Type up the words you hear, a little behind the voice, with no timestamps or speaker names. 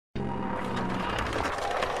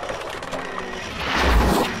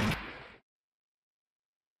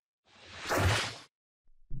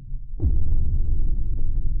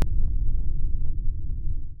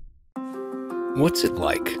What's it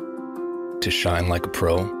like to shine like a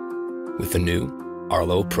pro with the new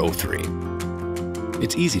Arlo Pro 3?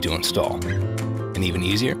 It's easy to install and even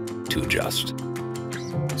easier to adjust.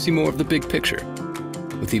 See more of the big picture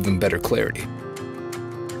with even better clarity.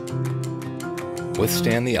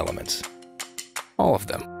 Withstand the elements, all of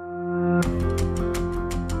them.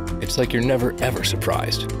 It's like you're never ever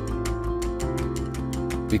surprised,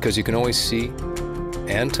 because you can always see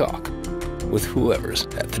and talk with whoever's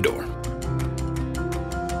at the door.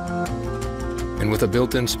 And with a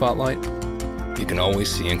built-in spotlight, you can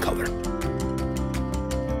always see in color.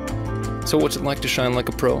 So what's it like to shine like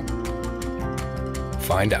a pro?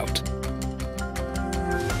 Find out.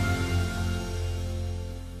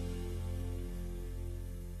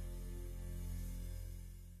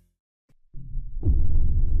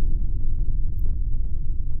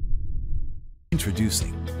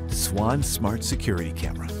 Introducing Swann Smart Security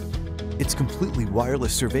Camera. It's completely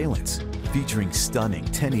wireless surveillance, featuring stunning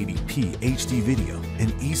 1080p HD video,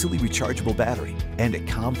 an easily rechargeable battery, and a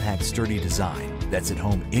compact, sturdy design that's at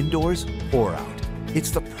home indoors or out.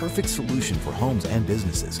 It's the perfect solution for homes and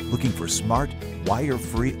businesses looking for smart,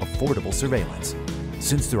 wire-free, affordable surveillance.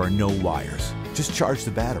 Since there are no wires, just charge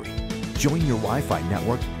the battery, join your Wi-Fi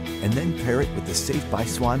network, and then pair it with the Safe by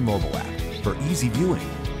Swann mobile app for easy viewing,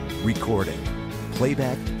 recording,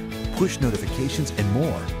 playback, push notifications, and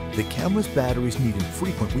more. The camera's batteries need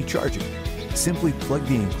infrequent recharging. Simply plug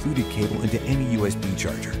the included cable into any USB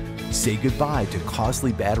charger. Say goodbye to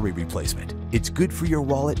costly battery replacement. It's good for your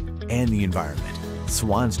wallet and the environment.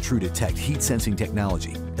 Swann's TrueDetect heat sensing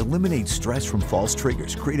technology eliminates stress from false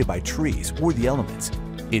triggers created by trees or the elements.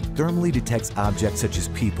 It thermally detects objects such as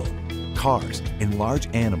people, cars, and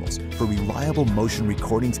large animals for reliable motion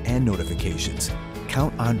recordings and notifications.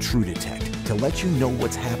 Count on TrueDetect to let you know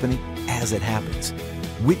what's happening as it happens.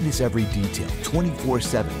 Witness every detail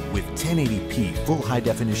 24/7 with 1080p full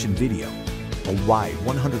high-definition video, a wide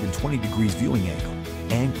 120 degrees viewing angle,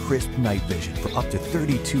 and crisp night vision for up to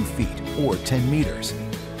 32 feet or 10 meters.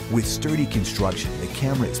 With sturdy construction, the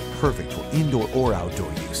camera is perfect for indoor or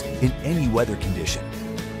outdoor use in any weather condition.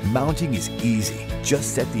 Mounting is easy.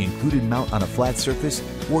 Just set the included mount on a flat surface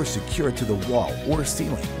or secure it to the wall or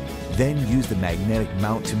ceiling. Then use the magnetic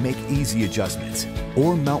mount to make easy adjustments,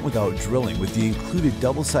 or mount without drilling with the included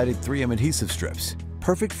double-sided 3M adhesive strips.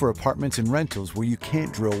 Perfect for apartments and rentals where you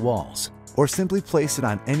can't drill walls. Or simply place it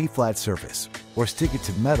on any flat surface, or stick it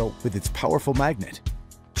to metal with its powerful magnet.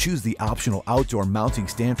 Choose the optional outdoor mounting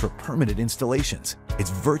stand for permanent installations. It's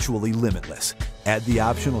virtually limitless. Add the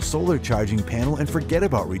optional solar charging panel and forget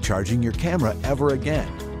about recharging your camera ever again.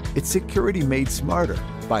 It's security made smarter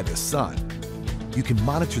by the sun. You can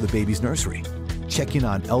monitor the baby's nursery, check in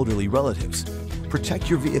on elderly relatives, protect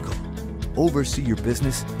your vehicle, oversee your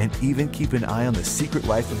business, and even keep an eye on the secret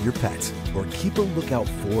life of your pets, or keep a lookout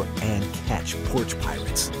for and catch porch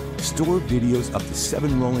pirates. Store videos up to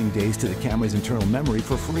 7 rolling days to the camera's internal memory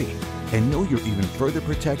for free. And know you're even further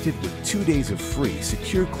protected with 2 days of free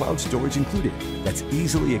secure cloud storage included. That's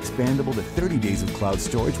easily expandable to 30 days of cloud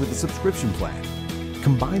storage with a subscription plan.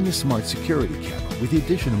 Combine the smart security camera with the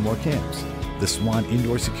addition of more cams. The Swann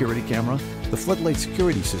indoor security camera, the floodlight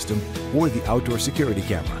security system, or the outdoor security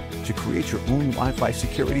camera to create your own Wi-Fi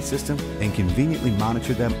security system and conveniently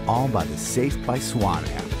monitor them all by the Safe by Swann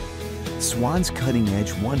app. Swann's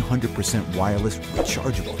cutting-edge 100% wireless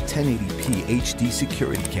rechargeable 1080p HD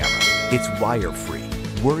security camera. It's wire-free,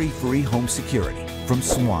 worry-free home security from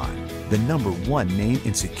Swann, the #1 name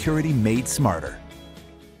in security made smarter.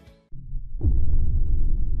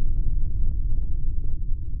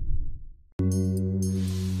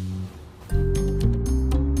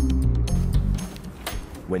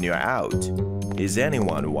 When you're out, is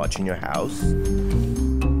anyone watching your house?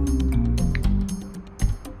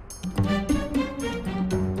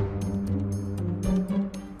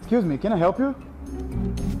 Excuse me, can I help you?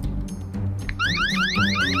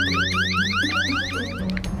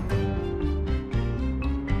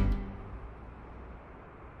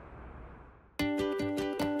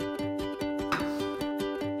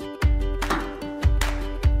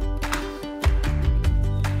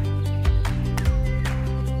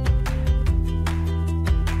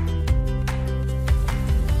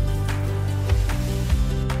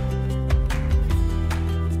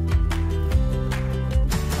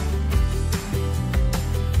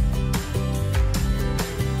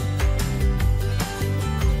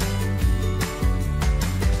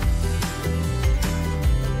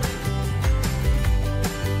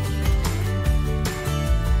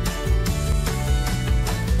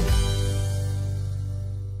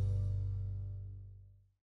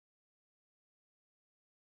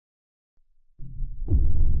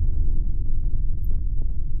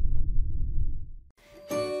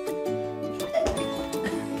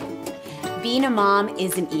 Being a mom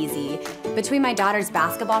isn't easy. Between my daughter's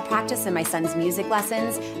basketball practice and my son's music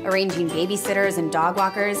lessons, arranging babysitters and dog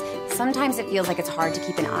walkers, sometimes it feels like it's hard to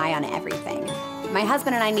keep an eye on everything. My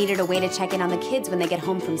husband and I needed a way to check in on the kids when they get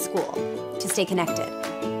home from school, to stay connected.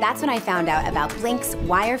 That's when I found out about Blink's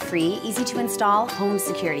wire-free, easy-to-install home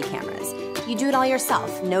security cameras. You do it all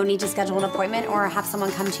yourself, no need to schedule an appointment or have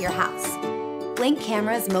someone come to your house. Blink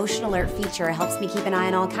Camera's motion alert feature helps me keep an eye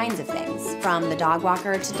on all kinds of things, from the dog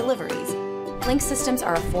walker to deliveries. Blink systems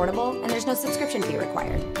are affordable and there's no subscription fee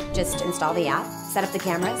required. Just install the app, set up the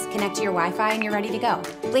cameras, connect to your Wi-Fi, and you're ready to go.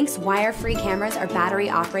 Blink's wire-free cameras are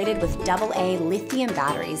battery-operated with AA lithium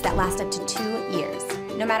batteries that last up to 2 years.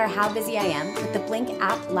 No matter how busy I am, with the Blink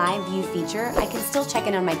app Live View feature, I can still check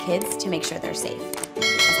in on my kids to make sure they're safe.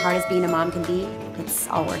 As hard as being a mom can be, it's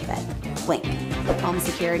all worth it. Blink. Home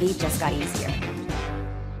security just got easier.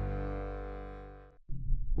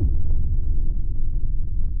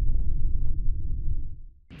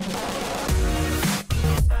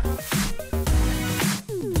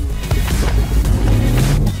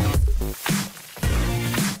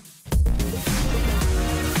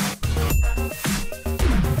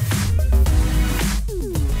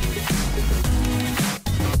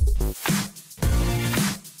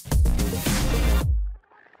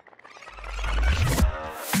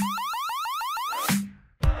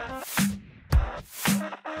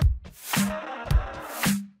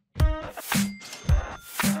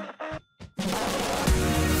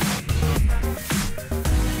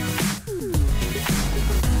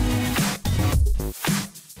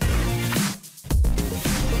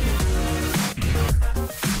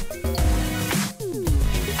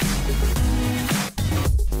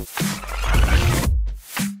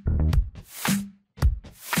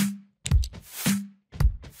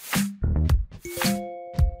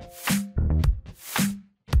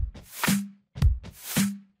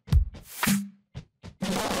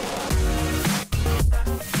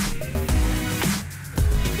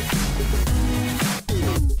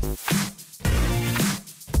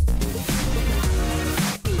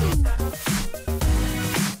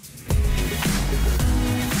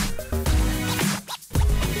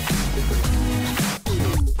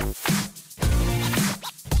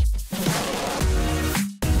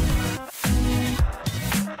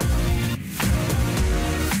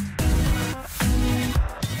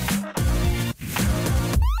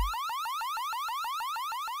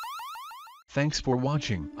 Thanks for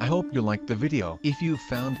watching. I hope you liked the video. If you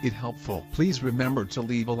found it helpful, please remember to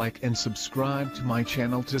leave a like and subscribe to my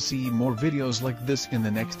channel to see more videos like this in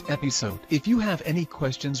the next episode. If you have any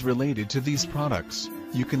questions related to these products,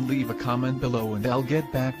 you can leave a comment below and I'll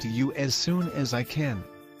get back to you as soon as I can.